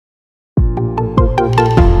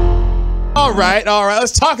All right.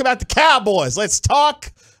 Let's talk about the Cowboys. Let's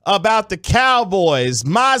talk about the Cowboys.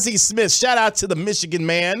 Mazi Smith, shout out to the Michigan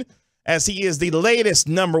man, as he is the latest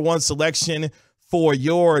 #1 selection for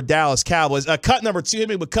your Dallas Cowboys. Cut number 2, hit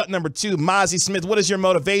me with cut number 2. Mazi Smith, what is your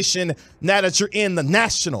motivation now that you're in the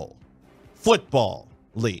National Football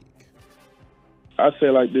League? I say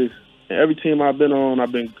it like this: every team I've been on,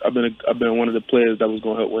 I've been one of the players that was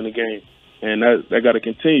going to help win the game, and that got to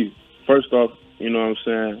continue. First off, you know what I'm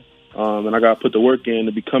saying, and I got to put the work in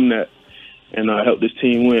to become that and help this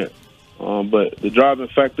team win. But the driving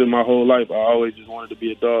factor my whole life, I always just wanted to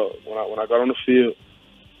be a dog. When I got on the field,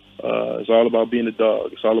 it's all about being a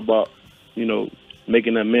dog. It's all about,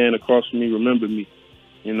 making that man across from me remember me,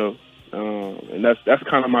 and that's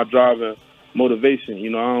kind of my driving motivation. I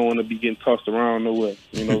don't want to be getting tossed around nowhere.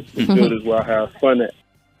 The field is where I have fun at.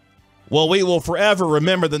 Well, we will forever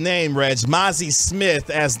remember the name, Reg, Mazi Smith,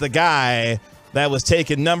 as the guy that was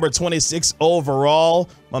taken number 26 overall.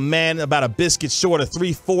 My man about a biscuit short of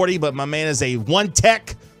 340, but my man is a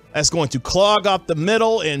one-tech that's going to clog up the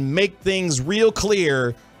middle and make things real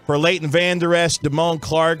clear for Leighton Vander Esch, Damone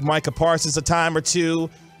Clark, Micah Parsons a time or two.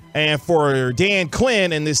 And for Dan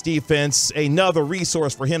Quinn in this defense, another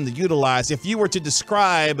resource for him to utilize. If you were to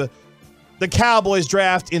describe the Cowboys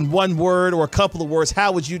draft in one word or a couple of words,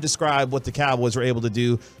 how would you describe what the Cowboys were able to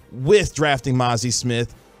do with drafting Mazi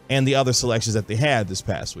Smith and the other selections that they had this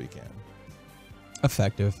past weekend?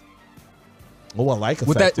 Effective. Oh, I like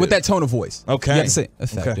effective. With that tone of voice. Okay. You have to say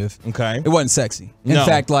effective. Okay. It wasn't sexy. In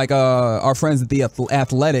fact, like our friends at The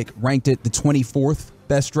Athletic ranked it the 24th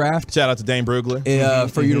best draft. Shout out to Dane Brugler.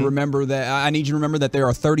 For you to remember that, I need you to remember that there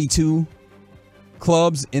are 32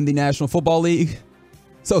 clubs in the National Football League.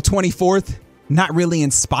 So 24th, not really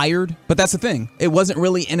inspired. But that's the thing. It wasn't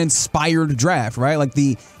really an inspired draft, right? Like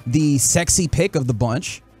the sexy pick of the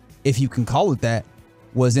bunch, if you can call it that,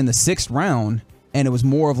 was in the 6th round. And it was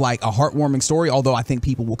more of like a heartwarming story, although I think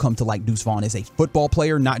people will come to like Deuce Vaughn as a football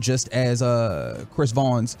player, not just as Chris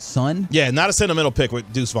Vaughn's son. Yeah, not a sentimental pick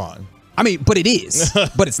with Deuce Vaughn. I mean, but it is.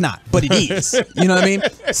 But it's not. But it is. You know what I mean?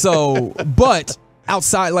 So, but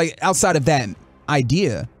outside of that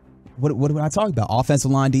idea, what would I talk about?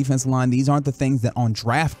 Offensive line, defensive line, these aren't the things that on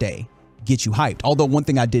draft day get you hyped. Although one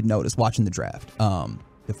thing I did notice watching the draft,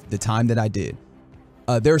 the time that I did,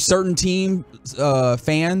 there are certain team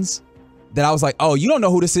fans that I was like, oh, you don't know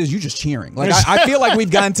who this is, you just cheering. Like I feel like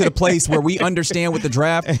we've gotten to the place where we understand with the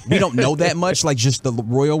draft, we don't know that much, like just the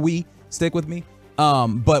royal we, stick with me.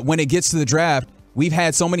 But when it gets to the draft, we've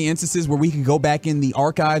had so many instances where we can go back in the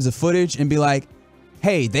archives of footage and be like,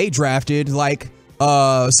 hey, they drafted like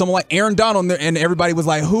someone like Aaron Donald, and everybody was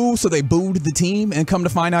like, who? So they booed the team, and come to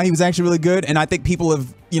find out he was actually really good. And I think people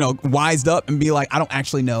have, wised up and be like, I don't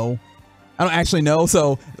actually know.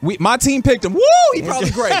 So my team picked him. Woo! He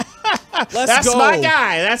probably great. Let's go. My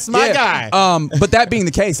guy. That's my guy. But that being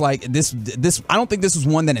the case, like this, I don't think this was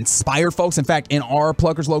one that inspired folks. In fact, in our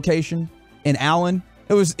Pluckers location in Allen,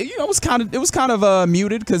 it was kind of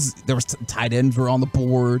muted because there was tight ends were on the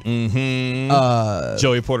board.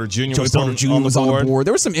 Joey Porter Jr. was on the board.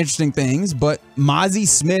 There were some interesting things, but Mazi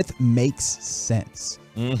Smith makes sense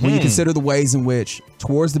when you consider the ways in which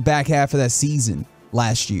towards the back half of that season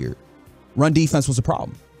last year, run defense was a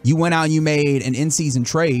problem. You went out and you made an in-season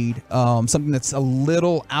trade, something that's a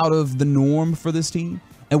little out of the norm for this team.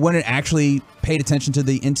 And when it actually paid attention to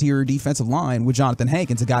the interior defensive line with Jonathan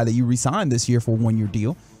Hankins, a guy that you re-signed this year for a one-year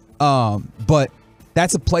deal. But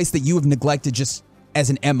that's a place that you have neglected just as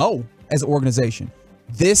an MO, as an organization.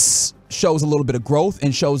 This shows a little bit of growth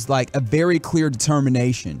and shows like a very clear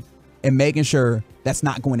determination in making sure that's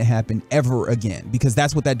not going to happen ever again, because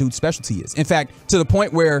that's what that dude's specialty is. In fact, to the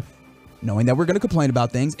point where, knowing that we're going to complain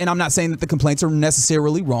about things, and I'm not saying that the complaints are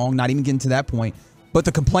necessarily wrong, not even getting to that point, but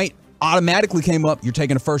the complaint automatically came up, you're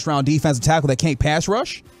taking a first-round defensive tackle that can't pass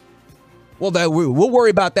rush? Well, we'll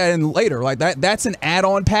worry about that later. Like that's an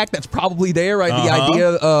add-on pack that's probably there, right? The idea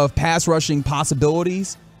of pass rushing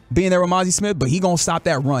possibilities being there with Mazi Smith, but he going to stop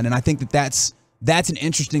that run, and I think that's an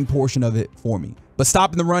interesting portion of it for me. But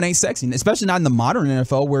stopping the run ain't sexy, especially not in the modern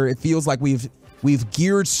NFL where it feels like we've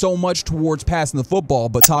geared so much towards passing the football.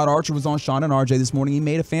 But Todd Archer was on Sean and RJ this morning. He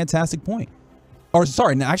made a fantastic point. Or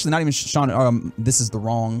sorry, actually not even Sean. This is the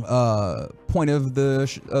wrong point of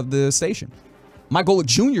the station. Mike Golick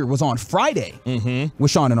Jr. was on Friday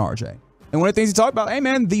with Sean and RJ. And one of the things he talked about, hey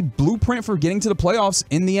man, the blueprint for getting to the playoffs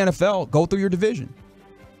in the NFL, go through your division.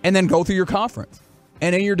 And then go through your conference.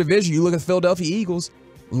 And in your division, you look at the Philadelphia Eagles,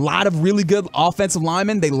 a lot of really good offensive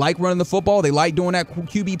linemen. They like running the football. They like doing that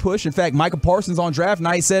QB push. In fact, Micah Parsons on draft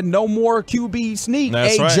night said no more QB sneak.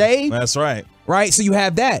 That's AJ. Right. That's right. right? So you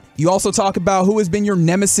have that. You also talk about who has been your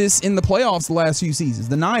nemesis in the playoffs the last few seasons,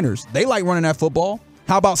 the Niners. They like running that football.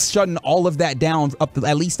 How about shutting all of that down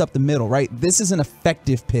at least up the middle, right? This is an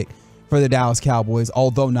effective pick for the Dallas Cowboys,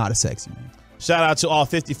 although not a sexy one. Shout out to all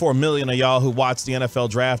 54 million of y'all who watched the NFL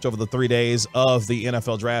draft over the 3 days of the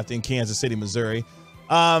NFL draft in Kansas City, Missouri.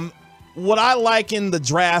 What I like in the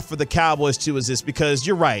draft for the Cowboys, too, is this, because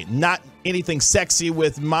you're right. Not anything sexy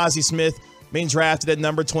with Mazi Smith being drafted at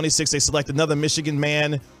number 26. They select another Michigan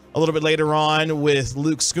man a little bit later on with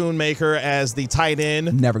Luke Schoonmaker as the tight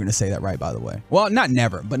end. Never going to say that right, by the way. Well, not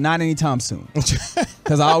never, but not anytime soon.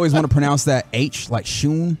 Because I always want to pronounce that H, like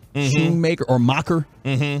Schoonmaker or Mocker.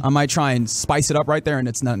 I might try and spice it up right there, and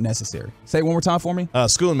it's not necessary. Say it one more time for me.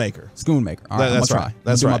 Schoonmaker. Schoonmaker. All right, I'm going to try.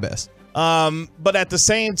 That's right. My best. But at the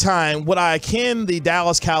same time, what I akin the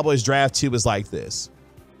Dallas Cowboys draft to is like this.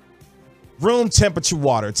 Room temperature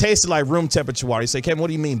water. Tasted like room temperature water. You say, Kevin, what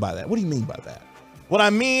do you mean by that? What do you mean by that? What I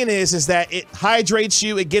mean is that it hydrates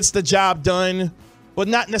you, it gets the job done, but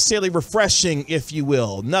not necessarily refreshing, if you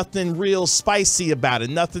will. Nothing real spicy about it.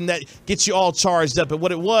 Nothing that gets you all charged up. And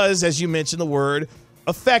what it was, as you mentioned the word,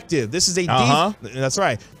 effective. This is a that's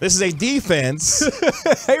right. This is a defense.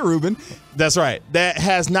 Hey, Ruben. That's right. That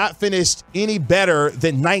has not finished any better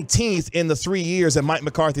than 19th in the 3 years that Mike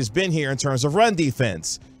McCarthy's been here in terms of run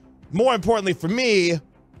defense. More importantly for me,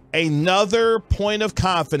 another point of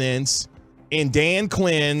confidence in Dan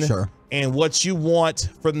Quinn and what you want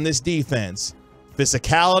from this defense.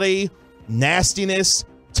 Physicality, nastiness,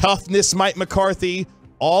 toughness, Mike McCarthy,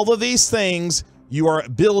 all of these things you are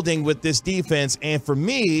building with this defense. And for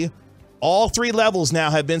me, all 3 levels now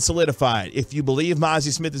have been solidified. If you believe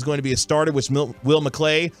Mazi Smith is going to be a starter, which Will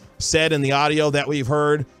McClay said in the audio that we've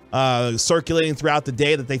heard circulating throughout the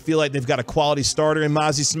day that they feel like they've got a quality starter in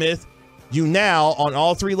Mazi Smith, you now, on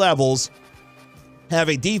all 3 levels, have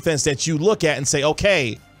a defense that you look at and say,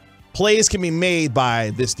 okay, plays can be made by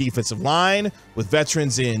this defensive line with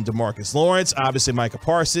veterans in DeMarcus Lawrence, obviously Micah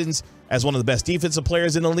Parsons as one of the best defensive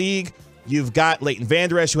players in the league. You've got Leighton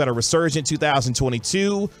Vander Esch, who had a resurgent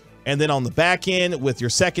 2022. And then on the back end with your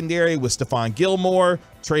secondary with Stephon Gilmore,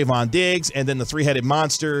 Trayvon Diggs, and then the 3-headed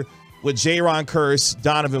monster with Jaron Kearse,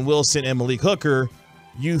 Donovan Wilson, and Malik Hooker,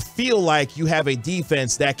 you feel like you have a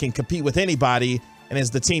defense that can compete with anybody. And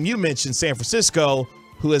as the team you mentioned, San Francisco,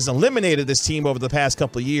 who has eliminated this team over the past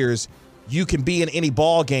couple of years, you can be in any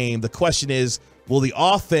ball game. The question is, will the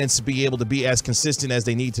offense be able to be as consistent as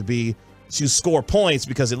they need to be to score points?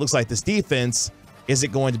 Because it looks like this defense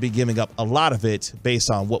isn't going to be giving up a lot of it based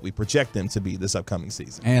on what we project them to be this upcoming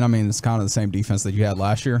season. And I mean, it's kind of the same defense that you had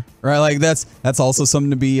last year, right? Like that's also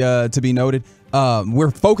something to be noted.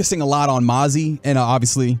 We're focusing a lot on Mazi, and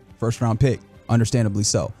obviously first-round pick, understandably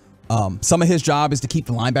so. Some of his job is to keep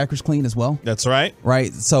the linebackers clean as well. That's right.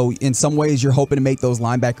 Right. So in some ways, you're hoping to make those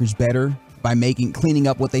linebackers better by cleaning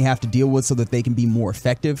up what they have to deal with so that they can be more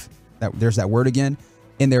effective. There's that word again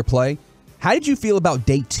in their play. How did you feel about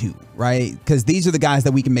day 2, right? Because these are the guys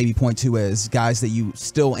that we can maybe point to as guys that you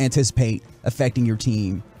still anticipate affecting your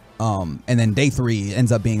team. And then day 3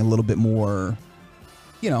 ends up being a little bit more,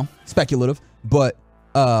 speculative. But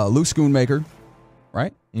Luke Schoonmaker,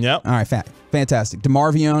 right? Yep. All right, fantastic.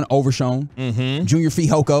 DeMarvion Overshown, Junior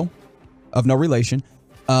Fihoko, of no relation.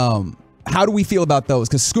 How do we feel about those?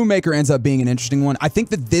 Because Schoonmaker ends up being an interesting one. I think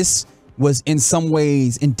that this was in some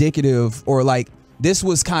ways indicative, or like this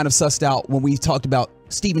was kind of sussed out when we talked about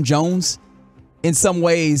Stephen Jones, in some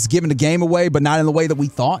ways giving the game away, but not in the way that we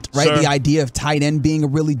thought, right? Sure. The idea of tight end being a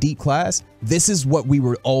really deep class. This is what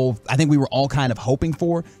I think we were all kind of hoping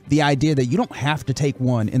for. The idea that you don't have to take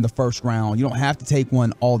one in the first round. You don't have to take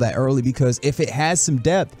one all that early, because if it has some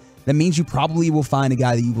depth, that means you probably will find a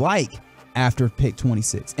guy that you like after pick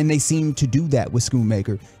 26. And they seem to do that with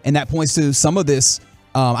Schoonmaker. And that points to some of this.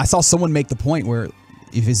 I saw someone make the point where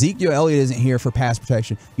if Ezekiel Elliott isn't here for pass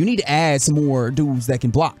protection, you need to add some more dudes that can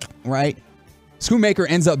block, right? Schoonmaker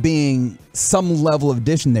ends up being some level of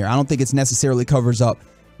addition there. I don't think it's necessarily covers up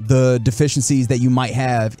the deficiencies that you might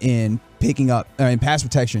have in picking up in pass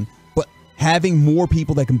protection, but having more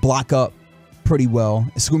people that can block up pretty well,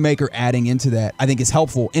 Schoonmaker adding into that, I think is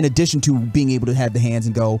helpful, in addition to being able to have the hands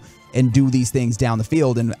and go and do these things down the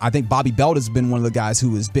field. And I think Bobby Belt has been one of the guys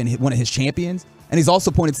who has been one of his champions. And he's also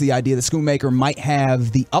pointed to the idea that Schoonmaker might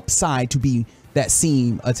have the upside to be that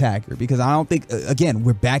seam attacker, because I don't think, again,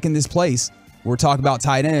 we're back in this place. We're talking about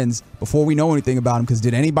tight ends before we know anything about them, because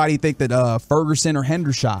did anybody think that Ferguson or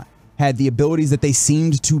Hendershot had the abilities that they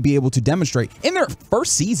seemed to be able to demonstrate in their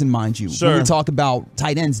first season, mind you? Sure. When we talk about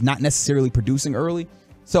tight ends not necessarily producing early.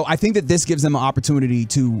 So I think that this gives them an opportunity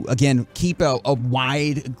to, again, keep a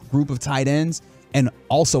wide group of tight ends and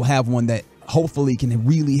also have one that hopefully can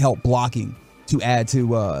really help blocking to add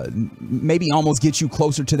to maybe almost get you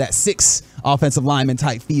closer to that 6 offensive lineman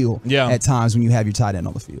type feel at times when you have your tight end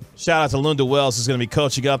on the field. Shout out to Lunda Wells, who's going to be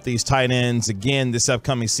coaching up these tight ends again this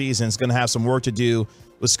upcoming season. Is going to have some work to do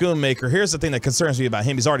with Schoonmaker. Here's the thing that concerns me about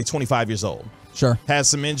him. He's already 25 years old. Sure. Has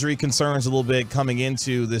some injury concerns a little bit coming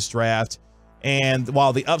into this draft. And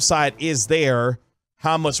while the upside is there,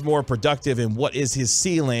 how much more productive and what is his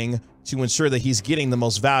ceiling to ensure that he's getting the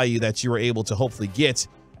most value that you are able to hopefully get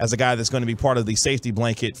as a guy that's going to be part of the safety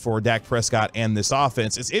blanket for Dak Prescott and this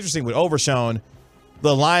offense. It's interesting with Overshown, the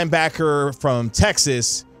linebacker from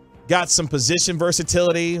Texas, got some position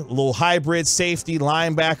versatility, a little hybrid safety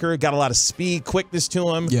linebacker, got a lot of speed, quickness to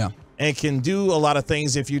him, and can do a lot of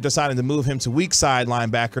things if you decided to move him to weak side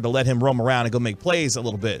linebacker to let him roam around and go make plays a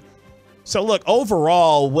little bit. So look,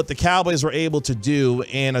 overall, what the Cowboys were able to do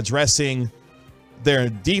in addressing their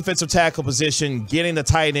defensive tackle position, getting the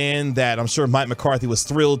tight end that I'm sure Mike McCarthy was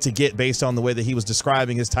thrilled to get based on the way that he was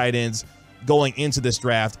describing his tight ends going into this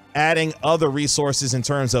draft, adding other resources in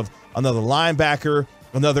terms of another linebacker,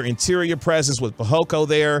 another interior presence with Fehoko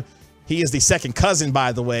there. He is the second cousin,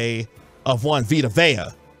 by the way, of one Vita Vea.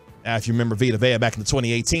 If you remember Vita Vea back in the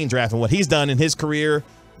 2018 draft and what he's done in his career,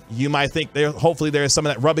 you might think hopefully there's some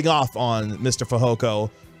of that rubbing off on Mr.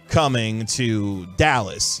 Fehoko coming to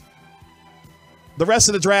Dallas. The rest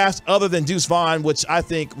of the draft, other than Deuce Vaughn, which I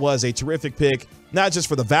think was a terrific pick, not just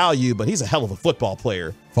for the value, but he's a hell of a football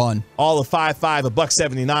player. Fun. All of 5'5",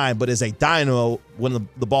 $179, but is a dynamo when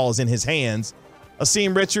the ball is in his hands.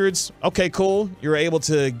 Asim Richards, okay, cool. You're able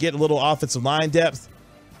to get a little offensive line depth.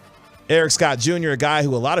 Eric Scott Jr., a guy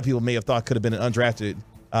who a lot of people may have thought could have been an undrafted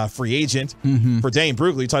free agent. For Dane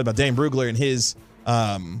Brugler, you talked about Dane Brugler and his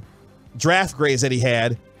draft grades that he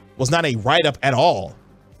had was not a write-up at all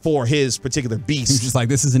for his particular beast. He's just like,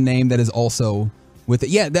 this is a name that is also with it.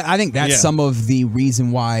 Yeah, I think that's some of the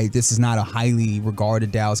reason why this is not a highly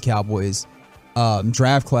regarded Dallas Cowboys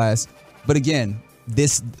draft class. But again,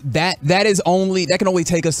 that can only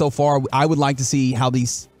take us so far. I would like to see how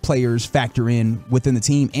these players factor in within the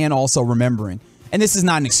team, and also remembering. And this is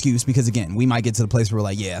not an excuse, because again, we might get to the place where we're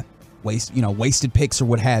like, wasted picks or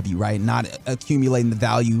what have you, right? Not accumulating the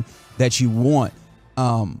value that you want.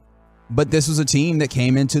 But this was a team that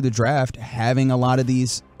came into the draft having a lot of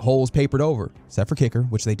these holes papered over, except for kicker,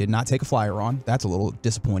 which they did not take a flyer on. That's a little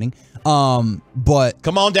disappointing. But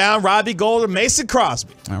come on down, Robbie Gould or Mason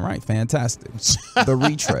Crosby. All right, fantastic. The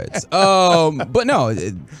retreads. But no,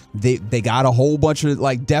 they got a whole bunch of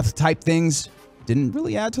like depth type things. Didn't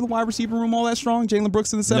really add to the wide receiver room all that strong. Jalen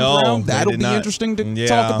Brooks in the 7th round. That'll be interesting to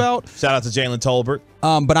talk about. Shout out to Jalen Tolbert.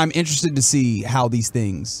 But I'm interested to see how these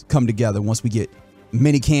things come together once we get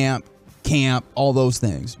mini camp, all those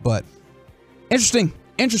things. But interesting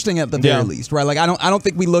at the very least, right? Like I don't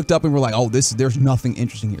think we looked up and we're like, oh, there's nothing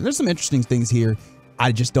interesting here. There's some interesting things here.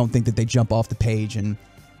 I just don't think that they jump off the page, and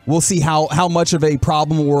we'll see how much of a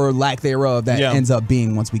problem or lack thereof that ends up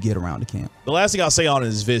being once we get around to camp. The last thing I'll say on it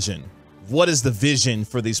is vision. What is the vision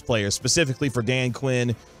for these players, specifically for Dan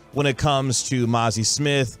Quinn, when it comes to Mazi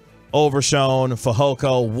Smith, Overshown,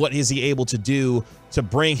 Fehoko? What is he able to do to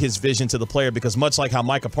bring his vision to the player? Because much like how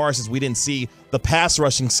Micah Parsons, we didn't see the pass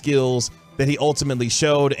rushing skills that he ultimately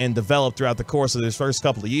showed and developed throughout the course of his first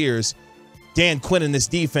couple of years. Dan Quinn and this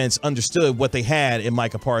defense understood what they had in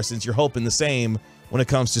Micah Parsons. You're hoping the same when it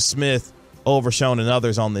comes to Smith, Overshown, and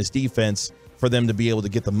others on this defense for them to be able to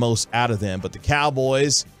get the most out of them. But the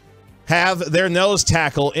Cowboys have their nose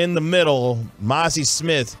tackle in the middle, Mazi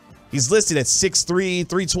Smith. He's listed at 6'3",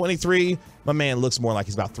 323. My man looks more like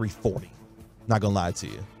he's about 340. Not gonna lie to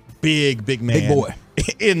you. Big man. Big boy.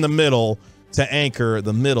 In the middle to anchor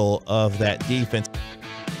the middle of that defense.